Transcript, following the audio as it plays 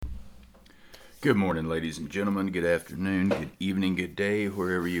Good morning, ladies and gentlemen. Good afternoon, good evening, good day,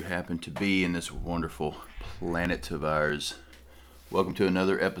 wherever you happen to be in this wonderful planet of ours. Welcome to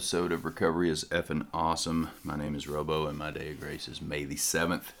another episode of Recovery is Effin' Awesome. My name is Robo, and my day of grace is May the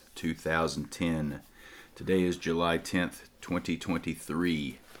 7th, 2010. Today is July 10th,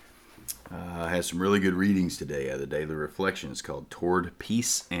 2023. I had some really good readings today out of the Daily Reflection. It's called Toward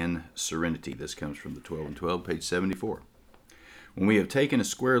Peace and Serenity. This comes from the 12 and 12, page 74. When we have taken a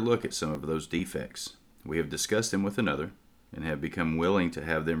square look at some of those defects, we have discussed them with another, and have become willing to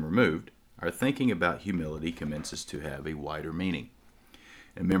have them removed, our thinking about humility commences to have a wider meaning.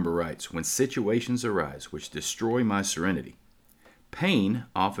 And member writes, when situations arise which destroy my serenity, pain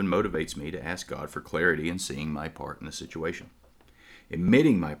often motivates me to ask God for clarity in seeing my part in the situation.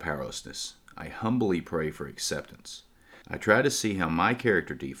 Admitting my powerlessness, I humbly pray for acceptance. I try to see how my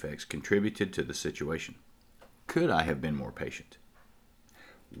character defects contributed to the situation. Could I have been more patient?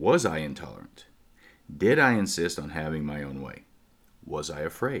 Was I intolerant? Did I insist on having my own way? Was I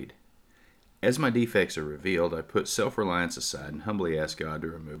afraid? As my defects are revealed, I put self-reliance aside and humbly ask God to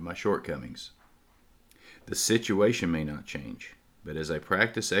remove my shortcomings. The situation may not change, but as I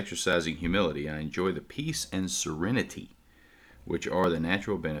practice exercising humility, I enjoy the peace and serenity, which are the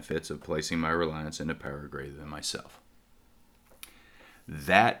natural benefits of placing my reliance in a power greater than myself.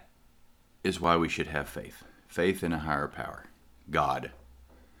 That is why we should have faith. Faith in a higher power, God.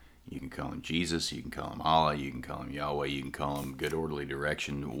 You can call him Jesus, you can call him Allah, you can call him Yahweh, you can call him good orderly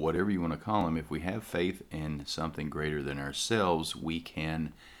direction, whatever you want to call him. If we have faith in something greater than ourselves, we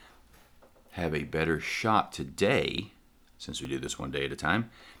can have a better shot today, since we do this one day at a time,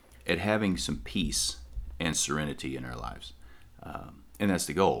 at having some peace and serenity in our lives. And that's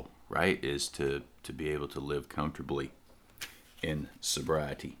the goal, right? Is to be able to live comfortably in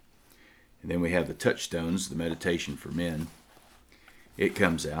sobriety. And then we have the touchstones, the meditation for men. It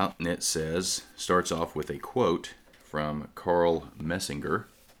comes out and it starts off with a quote from Carl Messinger.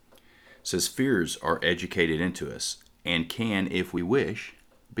 It says, fears are educated into us and can, if we wish,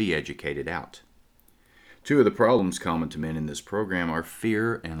 be educated out. Two of the problems common to men in this program are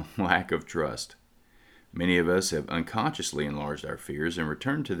fear and lack of trust. Many of us have unconsciously enlarged our fears and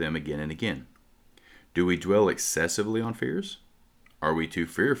returned to them again and again. Do we dwell excessively on fears? Are we too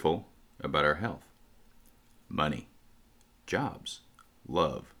fearful about our health, money, jobs,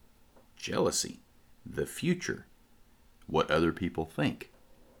 love, jealousy, the future, what other people think?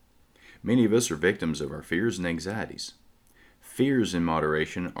 Many of us are victims of our fears and anxieties. Fears in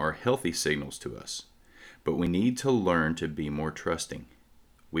moderation are healthy signals to us, but we need to learn to be more trusting.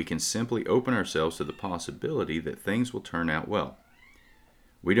 We can simply open ourselves to the possibility that things will turn out well.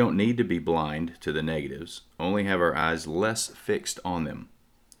 We don't need to be blind to the negatives, only have our eyes less fixed on them.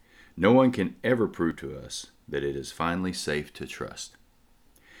 No one can ever prove to us that it is finally safe to trust.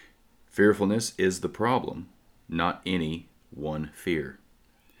 Fearfulness is the problem, not any one fear.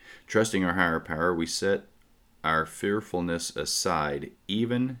 Trusting our higher power, we set our fearfulness aside,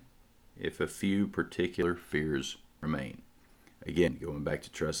 even if a few particular fears remain. Again, going back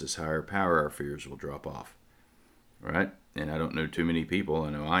to trust this higher power, our fears will drop off. Right? And I don't know too many people, I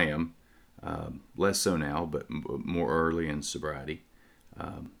know I am, less so now, but more early in sobriety.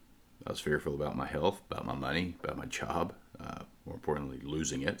 I was fearful about my health, about my money, about my job, more importantly,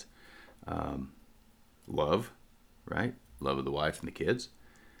 losing it. Love, right? Love of the wife and the kids.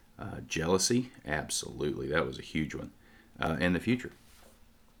 Jealousy, absolutely. That was a huge one. And the future,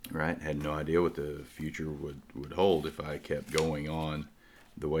 right? Had no idea what the future would hold if I kept going on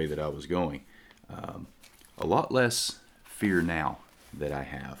the way that I was going. A lot less fear now that I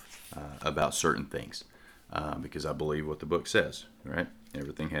have about certain things because I believe what the book says, right?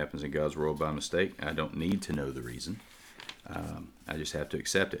 Everything happens in God's world by mistake. I don't need to know the reason. I just have to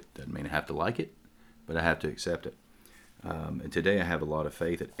accept it. Doesn't mean I have to like it, but I have to accept it. And today I have a lot of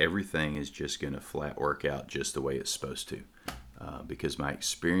faith that everything is just going to flat work out just the way it's supposed to. Because my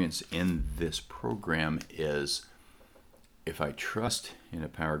experience in this program is if I trust in a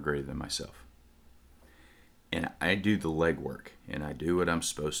power greater than myself, and I do the legwork, and I do what I'm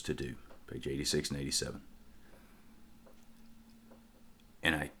supposed to do, page 86 and 87,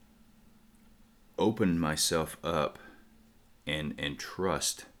 and I open myself up and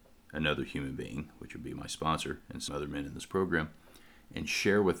trust another human being, which would be my sponsor and some other men in this program, and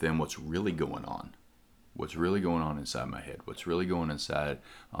share with them what's really going on inside my head, what's really going on inside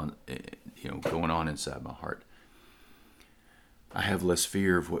my heart. I have less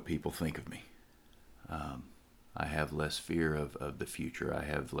fear of what people think of me. I have less fear of the future. I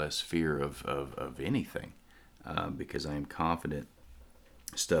have less fear of anything because I am confident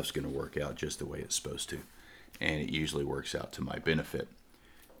stuff's going to work out just the way it's supposed to. And it usually works out to my benefit.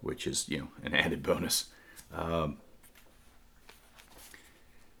 which is, an added bonus.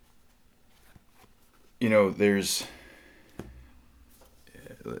 There's.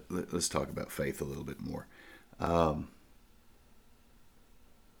 Let's talk about faith a little bit more.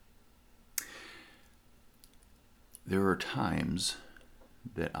 There are times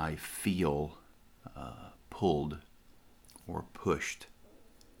that I feel pulled or pushed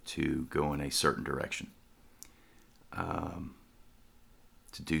to go in a certain direction,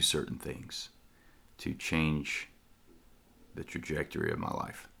 to do certain things, to change the trajectory of my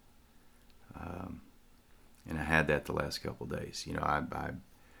life. And I had that the last couple of days.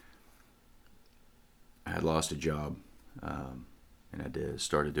 I had lost a job, and I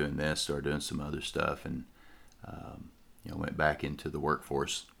started doing this, started doing some other stuff, and went back into the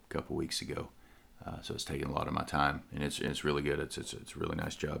workforce a couple weeks ago. So it's taking a lot of my time, and it's really good. It's a really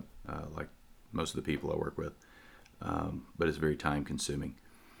nice job, like most of the people I work with, but it's very time consuming.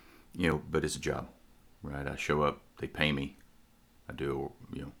 But it's a job, right? I show up, they pay me, I do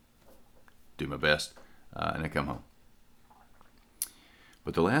my best, and I come home.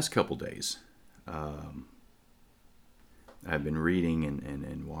 But the last couple days, I've been reading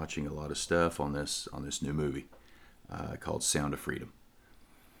and watching a lot of stuff on this new movie called Sound of Freedom.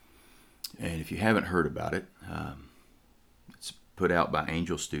 And if you haven't heard about it, it's put out by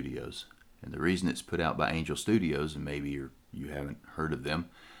Angel Studios. And the reason it's put out by Angel Studios, and maybe you haven't heard of them,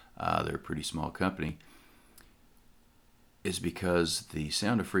 they're a pretty small company, is because the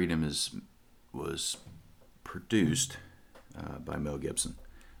Sound of Freedom was produced by Mel Gibson.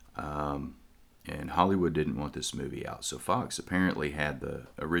 And Hollywood didn't want this movie out. So Fox apparently had the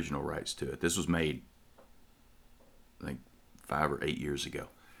original rights to it. This was made, I think, 5 or 8 years ago.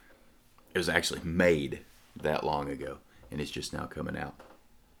 It was actually made that long ago, and it's just now coming out.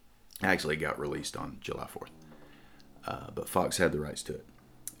 Actually, it got released on July 4th. But Fox had the rights to it.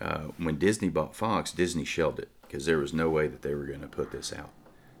 When Disney bought Fox, Disney shelved it because there was no way that they were going to put this out.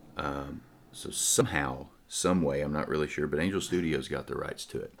 So somehow, some way, I'm not really sure, but Angel Studios got the rights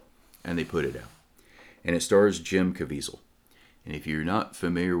to it, and they put it out. And it stars Jim Caviezel. And if you're not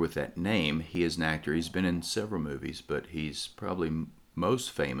familiar with that name, he is an actor. He's been in several movies, but he's probably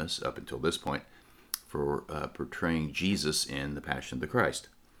most famous up until this point for portraying Jesus in The Passion of the Christ.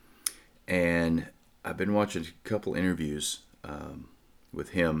 And I've been watching a couple interviews with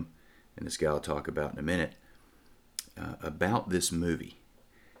him and this guy I'll talk about in a minute about this movie.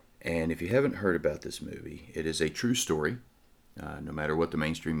 And if you haven't heard about this movie, it is a true story, no matter what the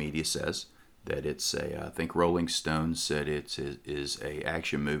mainstream media says, that it's I think Rolling Stone said it is a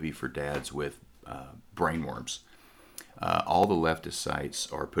action movie for dads with brainworms. All the leftist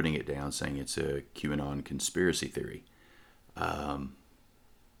sites are putting it down, saying it's a QAnon conspiracy theory. But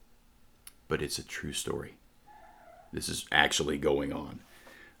it's a true story. This is actually going on.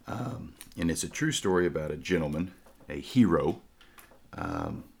 And it's a true story about a gentleman, a hero,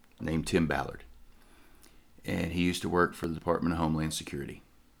 named Tim Ballard. And he used to work for the Department of Homeland Security.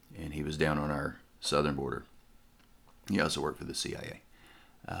 And he was down on our southern border. He also worked for the CIA.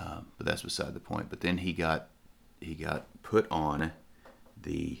 But that's beside the point. But then he got put on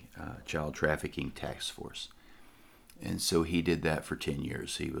the child trafficking task force. And so he did that for 10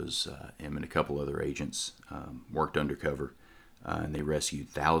 years. He was, him and a couple other agents worked undercover, and they rescued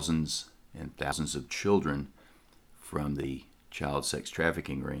thousands and thousands of children from the child sex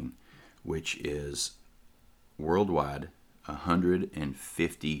trafficking ring, which is worldwide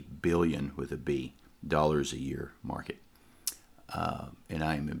 $150 billion with a B dollars a year market. And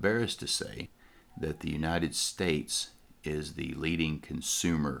I am embarrassed to say that the United States is the leading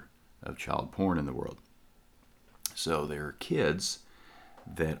consumer of child porn in the world. So there are kids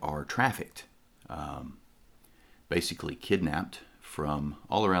that are trafficked, basically kidnapped from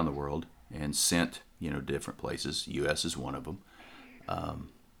all around the world and sent, different places. U.S. is one of them. And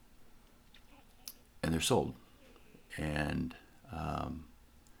they're sold. And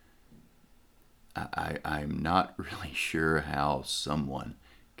I'm not really sure how someone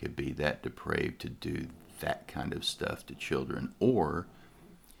could be that depraved to do that kind of stuff to children, or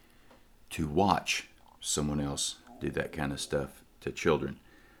to watch someone else do that kind of stuff to children.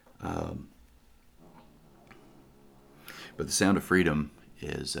 But The Sound of Freedom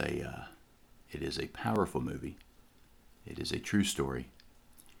is it is a powerful movie. It is a true story,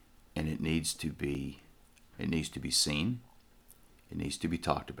 and it needs to be seen. It needs to be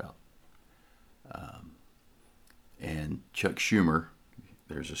talked about. And Chuck Schumer,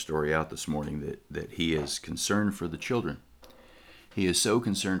 there's a story out this morning that he is concerned for the children. He is so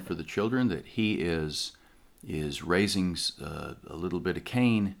concerned for the children that he is raising a little bit of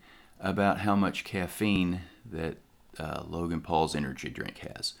Cain about how much caffeine that Logan Paul's energy drink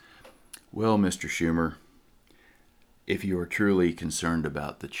has. Well, Mr. Schumer, if you are truly concerned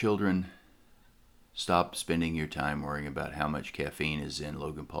about the children, stop spending your time worrying about how much caffeine is in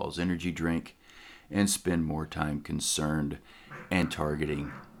Logan Paul's energy drink and spend more time concerned and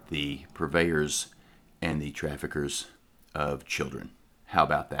targeting the purveyors and the traffickers of children. How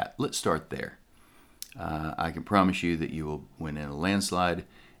about that? Let's start there. I can promise you that you will win in a landslide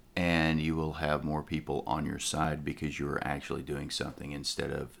and you will have more people on your side because you are actually doing something instead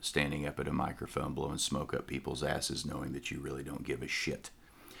of standing up at a microphone blowing smoke up people's asses knowing that you really don't give a shit.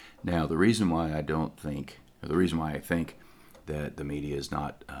 Now, the reason why I think that the media is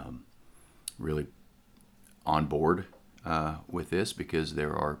not really on board with this, because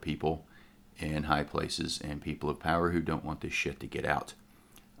there are people in high places and people of power who don't want this shit to get out.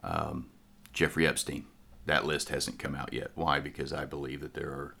 Jeffrey Epstein, that list hasn't come out yet. Why? Because I believe that there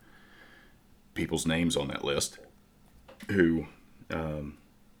are people's names on that list who,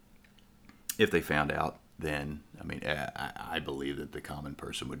 if they found out, then, I believe that the common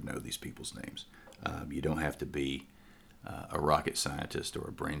person would know these people's names. You don't have to be a rocket scientist or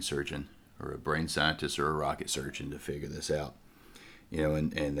a brain surgeon, or a brain scientist or a rocket surgeon to figure this out.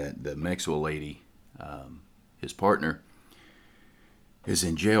 And that the Maxwell lady, his partner, is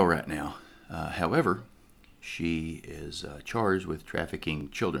in jail right now. However, she is charged with trafficking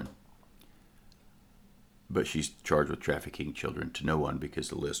children. But she's charged with trafficking children to no one because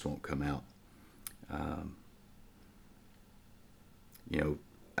the list won't come out.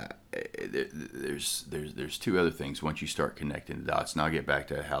 There's two other things once you start connecting the dots. And I'll get back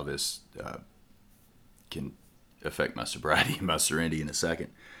to how this can affect my sobriety and my serenity in a second.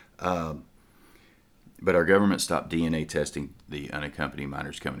 But our government stopped DNA testing the unaccompanied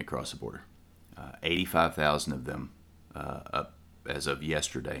minors coming across the border. 85,000 of them, up as of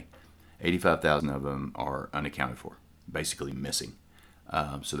yesterday, 85,000 of them are unaccounted for, basically missing.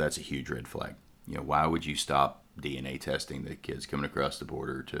 So that's a huge red flag. Why would you stop DNA testing the kids coming across the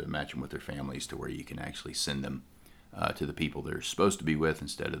border to match them with their families to where you can actually send them to the people they're supposed to be with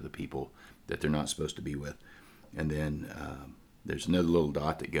instead of the people that they're not supposed to be with? And then there's another little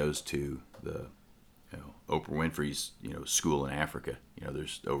dot that goes to the Oprah Winfrey's school in Africa.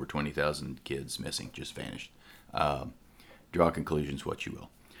 There's over 20,000 kids missing, just vanished. Draw conclusions what you will.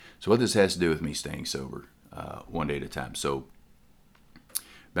 So what this has to do with me staying sober, one day at a time. So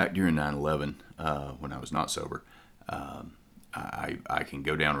back during 9/11, when I was not sober, I can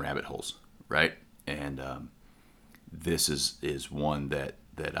go down rabbit holes, right? And this is one that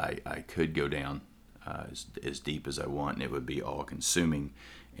I could go down as deep as I want, and it would be all consuming,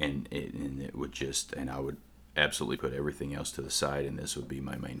 and it would just, and I would absolutely put everything else to the side, and this would be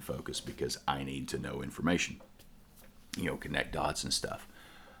my main focus because I need to know information, connect dots and stuff.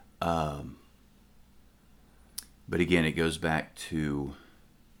 But again, it goes back to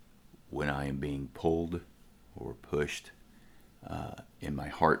when I am being pulled or pushed in my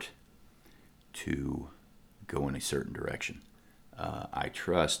heart to go in a certain direction. I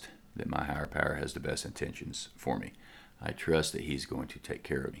trust that my higher power has the best intentions for me. I trust that he's going to take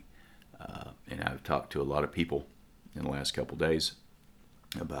care of me. And I've talked to a lot of people in the last couple days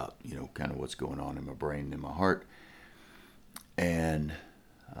about, kind of what's going on in my brain and in my heart. And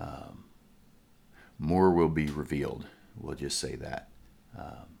more will be revealed. We'll just say that.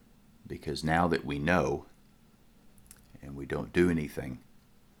 Because now that we know and we don't do anything,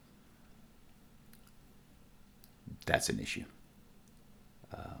 that's an issue.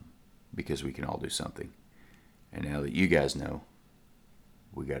 Because we can all do something. And now that you guys know,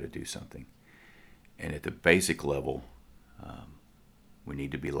 we got to do something. And at the basic level, we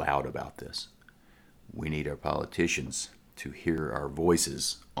need to be loud about this. We need our politicians to hear our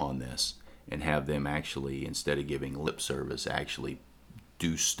voices on this and have them actually, instead of giving lip service, actually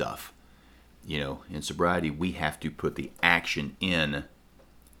do stuff. In sobriety, we have to put the action in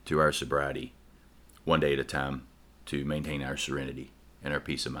to our sobriety one day at a time to maintain our serenity and our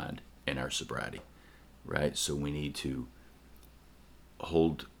peace of mind and our sobriety, right? So we need to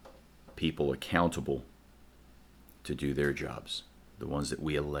hold people accountable to do their jobs, the ones that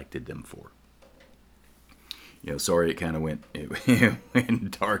we elected them for. Sorry it kind of went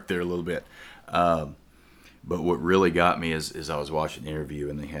dark there a little bit. But what really got me is I was watching an interview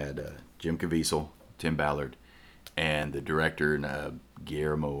and they had Jim Caviezel, Tim Ballard, and the director,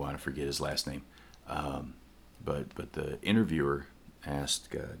 Guillermo, I forget his last name. But the interviewer asked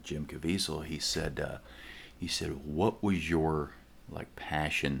Jim Caviezel, he said, what was your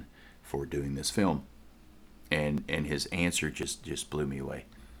passion for doing this film? And his answer just blew me away.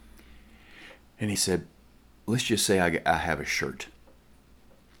 And he said, let's just say I have a shirt.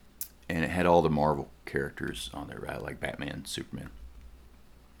 And it had all the Marvel characters on there, right? Like Batman, Superman,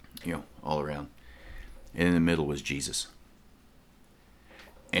 all around. And in the middle was Jesus.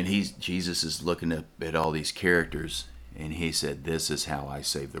 And Jesus is looking up at all these characters, and he said, "This is how I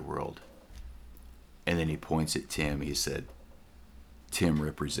save the world." And then he points at Tim. He said, "Tim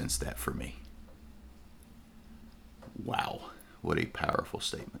represents that for me." Wow, what a powerful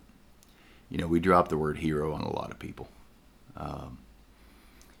statement. We drop the word hero on a lot of people.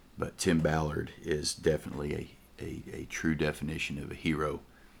 But Tim Ballard is definitely a true definition of a hero.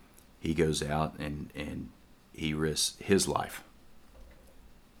 He goes out and he risks his life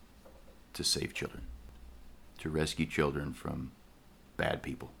to save children, to rescue children from bad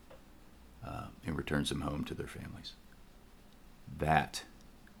people, and returns them home to their families. That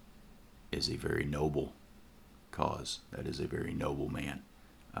is a very noble cause. That is a very noble man.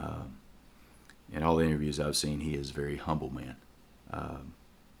 In all the interviews I've seen, he is a very humble man.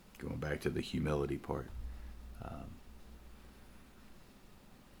 Going back to the humility part.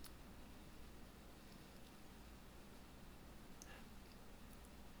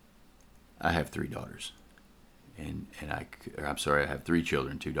 I have 3 daughters, and I'm sorry, I have 3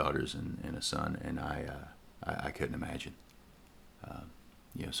 children, 2 daughters and a son, and I couldn't imagine.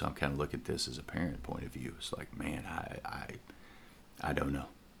 So I'm kind of looking at this as a parent point of view. It's like, man, I don't know.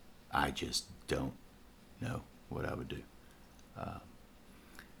 I just don't know what I would do.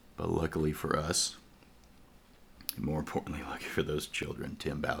 But luckily for us, more importantly, lucky for those children,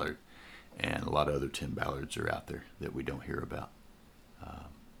 Tim Ballard and a lot of other Tim Ballards are out there that we don't hear about.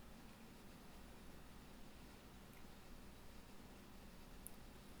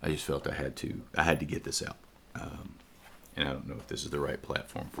 I just felt I had to get this out. And I don't know if this is the right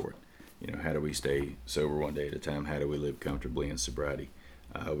platform for it. How do we stay sober one day at a time? How do we live comfortably in sobriety?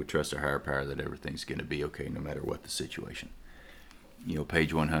 We trust our higher power that everything's going to be okay no matter what the situation.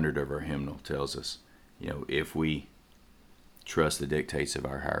 Page 100 of our hymnal tells us, if we trust the dictates of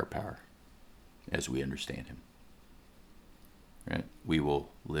our higher power as we understand him, right, we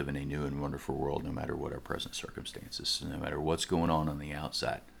will live in a new and wonderful world no matter what our present circumstances, no matter what's going on the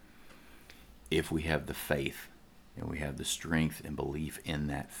outside. If we have the faith and we have the strength and belief in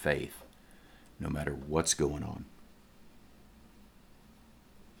that faith, no matter what's going on,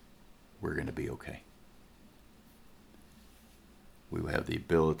 we're going to be okay. We will have the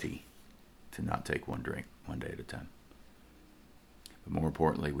ability to not take one drink one day at a time. But more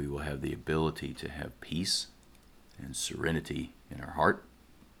importantly, we will have the ability to have peace and serenity in our heart,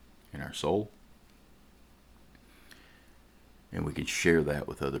 in our soul. And we can share that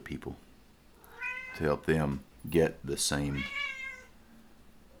with other people to help them get the same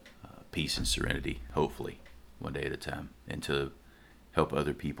peace and serenity, hopefully, one day at a time, and to help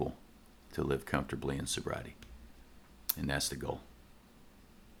other people to live comfortably in sobriety. And that's the goal.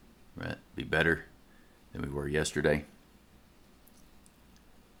 Right? Be better than we were yesterday.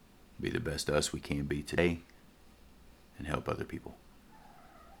 Be the best us we can be today. And help other people.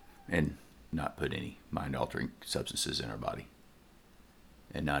 And not put any mind-altering substances in our body.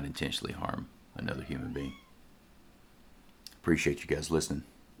 And not intentionally harm another human being. Appreciate you guys listening.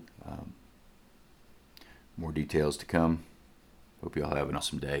 More details to come. Hope you all have an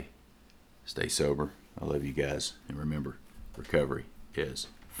awesome day. Stay sober. I love you guys. And remember, recovery is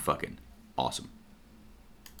fucking awesome.